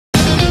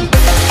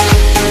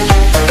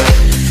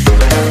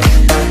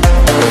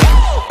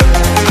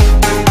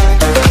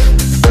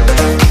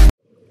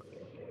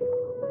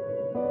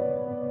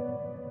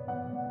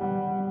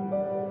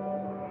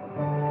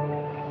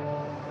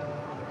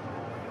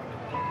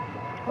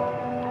The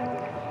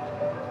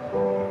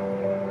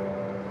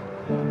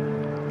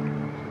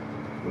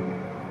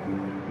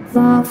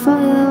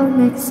fire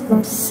makes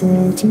the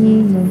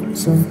city look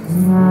so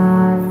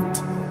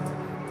bright.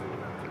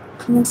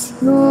 Close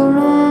your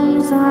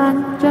eyes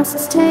and just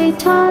stay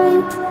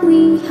tight.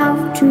 We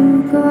have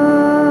to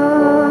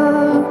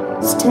go.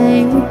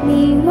 Stay with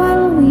me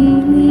while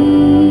we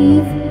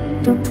leave.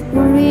 Don't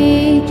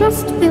worry,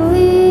 just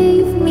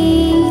believe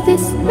me.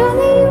 This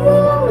journey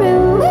will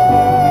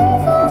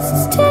relieve us.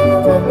 Stay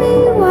with me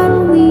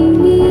while we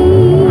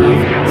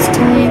leave.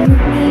 Stay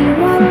with me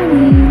while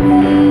we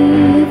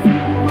leave.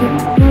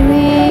 Don't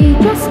worry,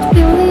 just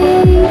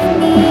believe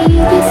me.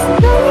 This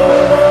journey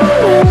will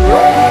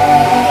relieve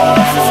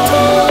us.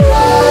 Stay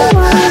while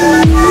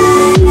we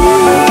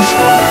leave.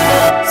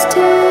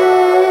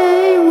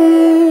 Stay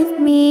with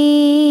me.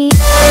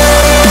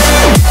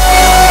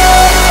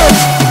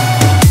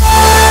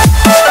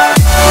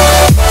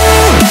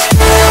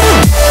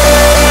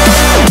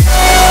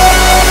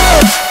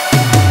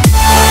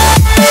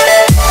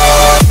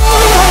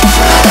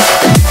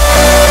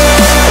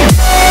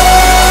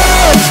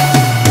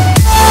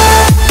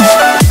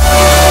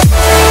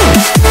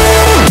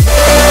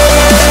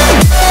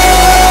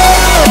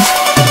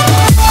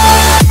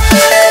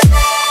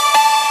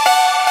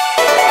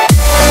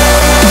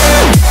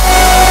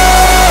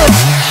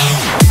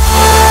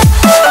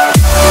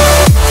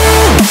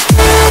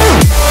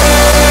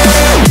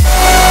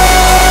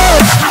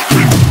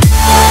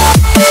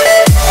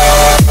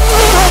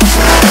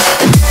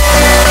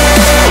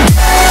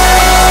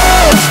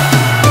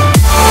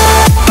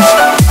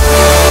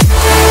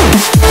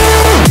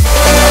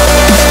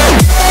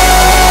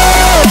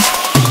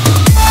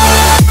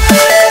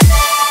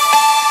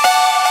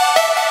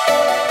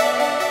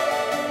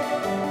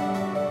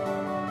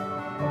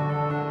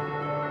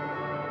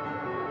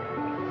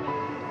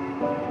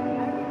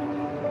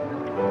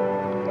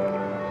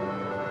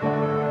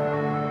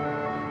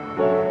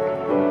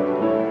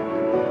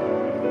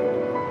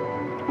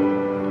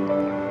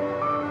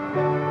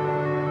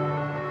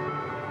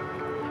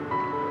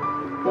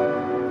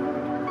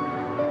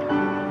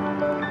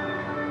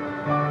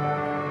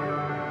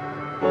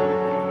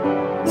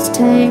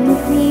 Stay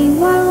with me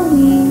while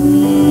we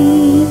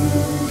leave.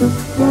 Don't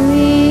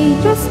worry,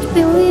 just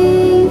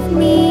believe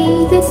me.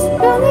 This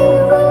journey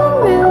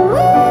will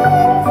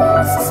relieve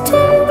us.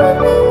 Stay with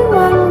me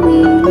while we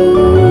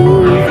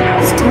leave.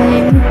 Stay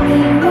with me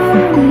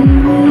while we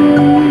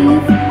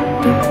leave.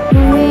 Don't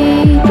worry,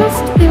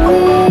 just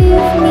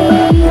believe me.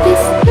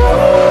 This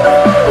journey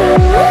will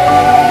relieve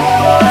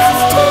us.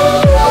 Stay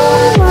with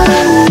me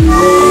while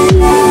we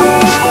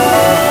leave.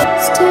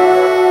 Stay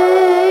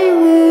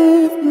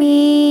with me.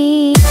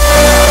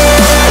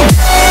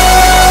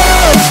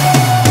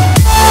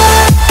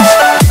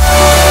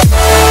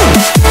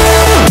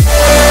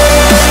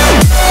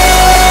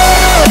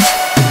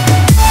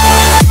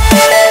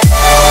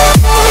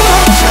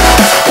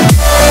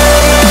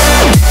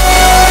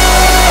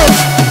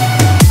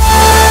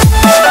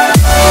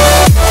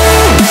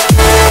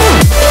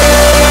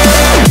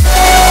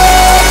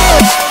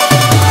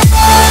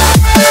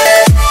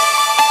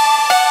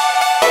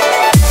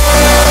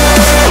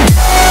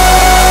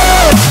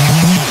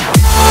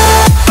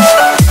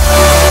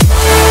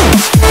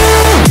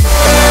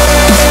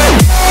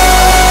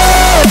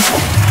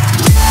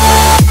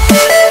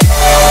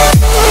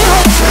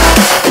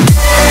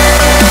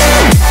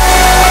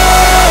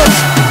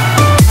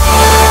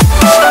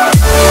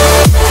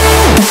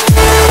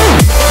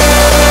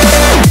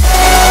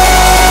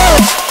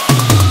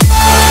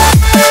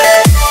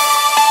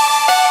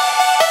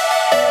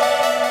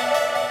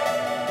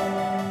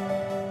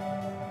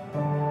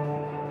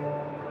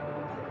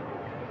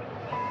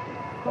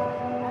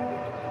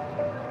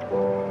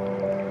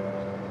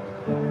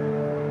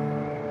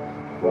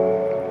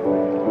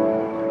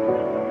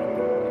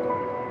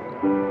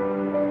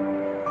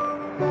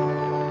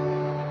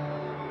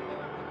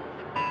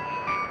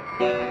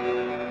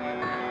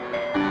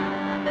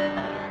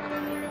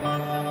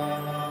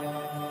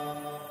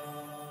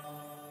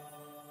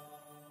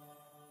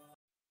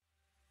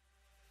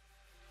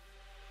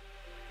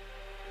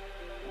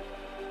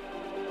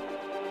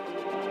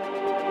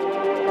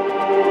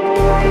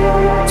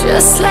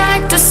 Just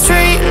like the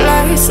street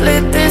lights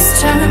lit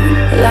this town,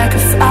 like a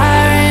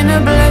fire in a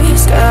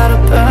blaze, gotta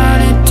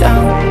burn it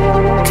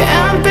down.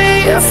 Can't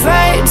be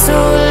afraid to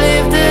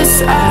leave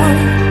this out.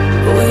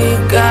 We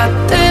got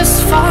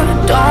this far,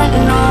 don't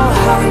know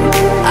how.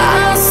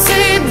 I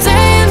see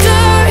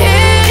danger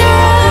in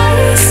your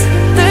eyes.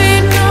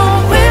 They know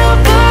we'll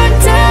burn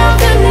down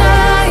the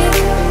night.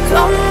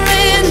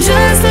 Coming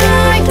just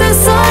like the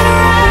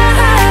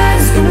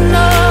sunrise. You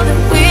know that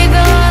we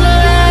gonna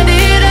light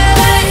it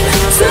up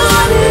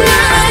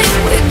tonight.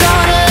 We're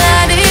gonna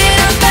light it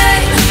up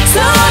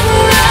tonight.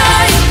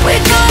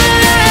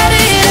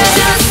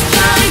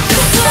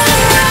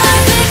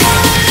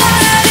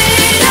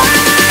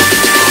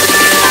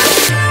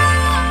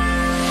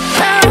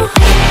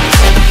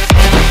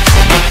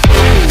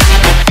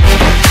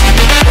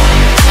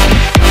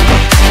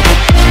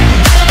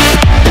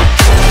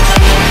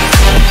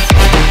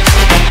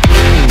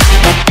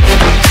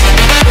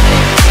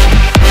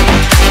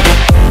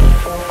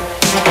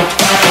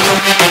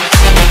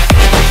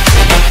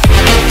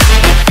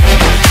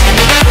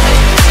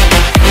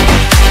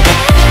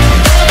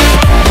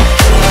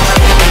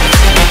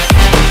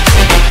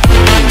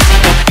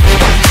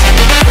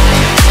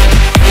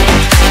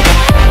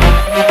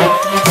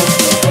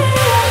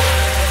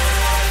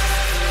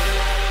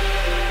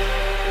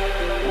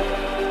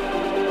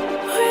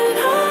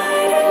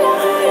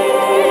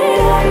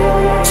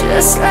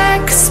 just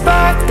like a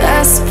spark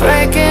that's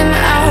breaking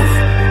out.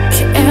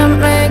 Can't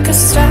make a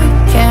stop,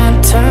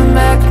 can't turn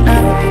back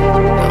now.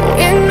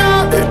 We know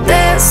that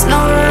there's no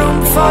room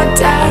for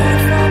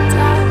doubt.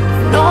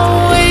 No,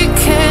 we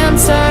can't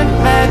turn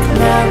back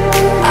now.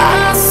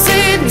 I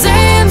see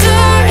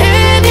danger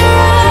in your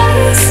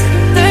eyes.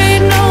 They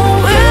know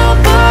we'll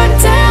burn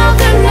down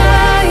the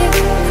night.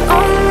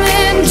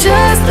 Coming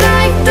just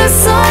like the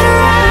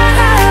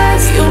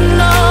sunrise. You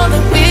know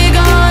that we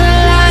gonna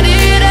light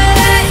it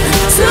up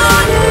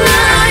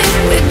tonight.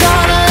 We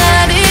gonna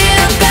light it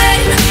up,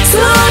 babe.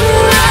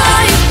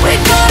 Tonight we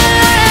gonna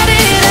light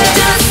it up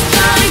just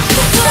like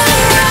the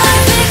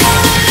sunrise. We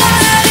gonna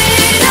light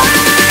it up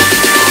now.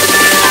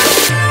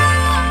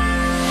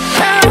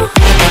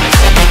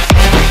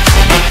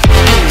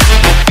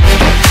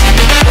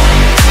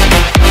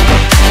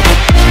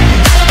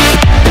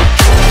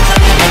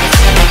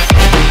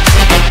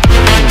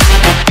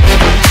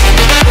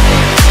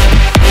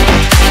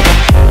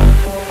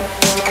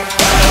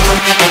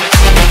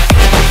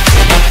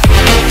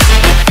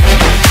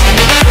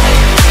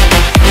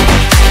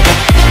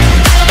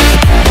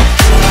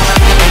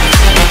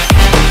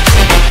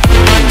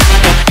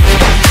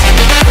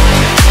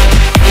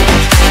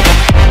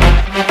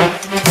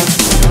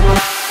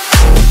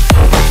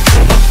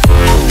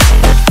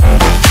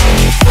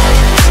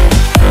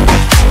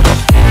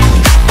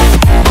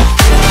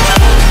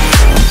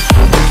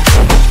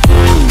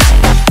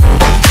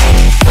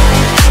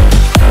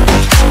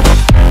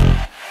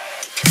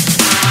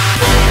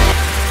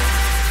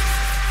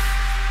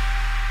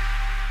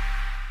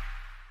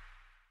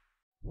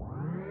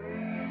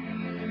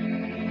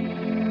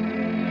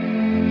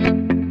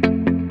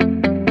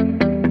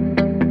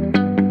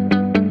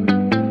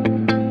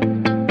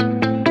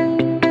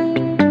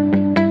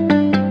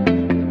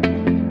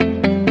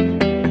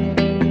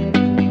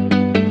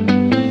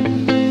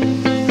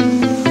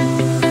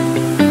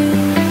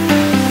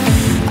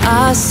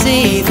 I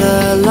see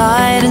the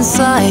light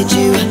inside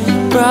you,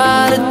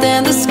 brighter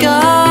than the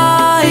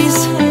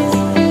skies.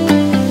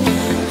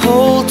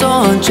 Hold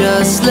on,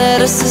 just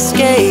let us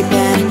escape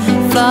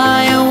and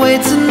fly away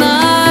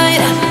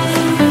tonight.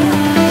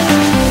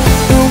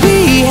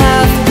 We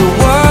have the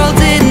world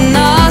in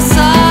our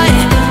sight,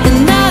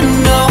 and I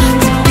know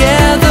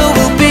together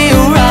we'll be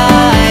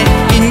alright.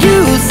 Can you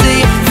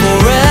see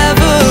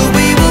forever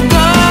we will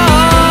go?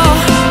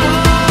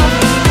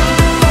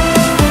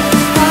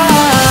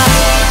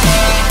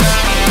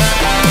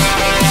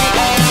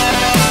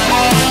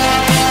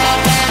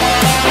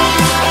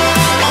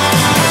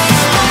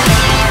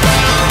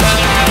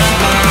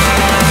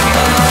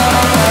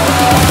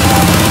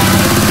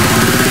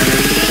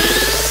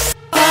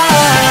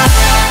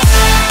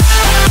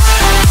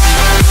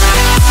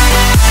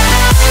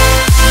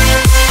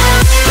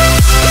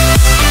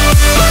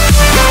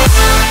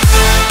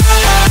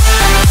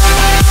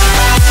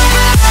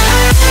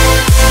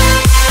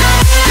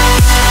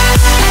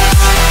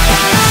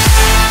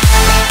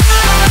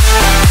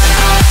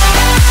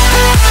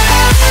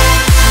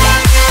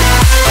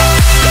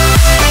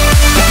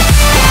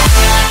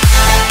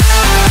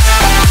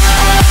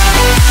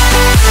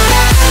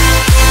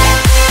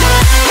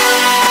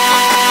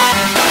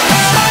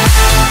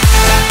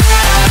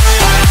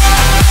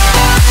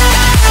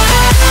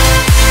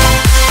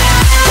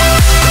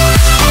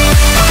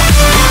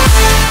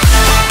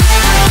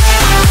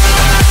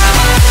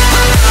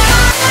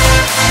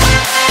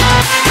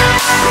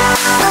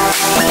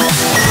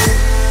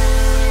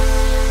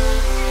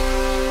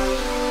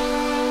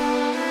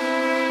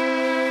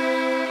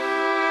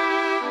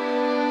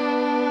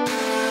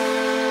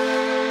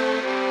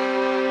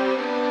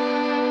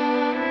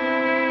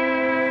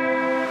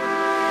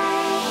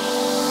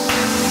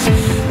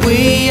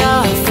 We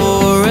are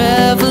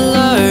forever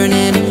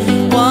learning,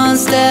 one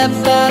step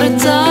at a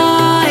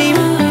time.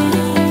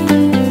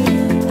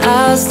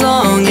 As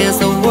long as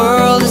the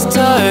world is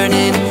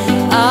turning,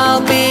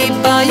 I'll be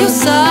by your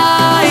side.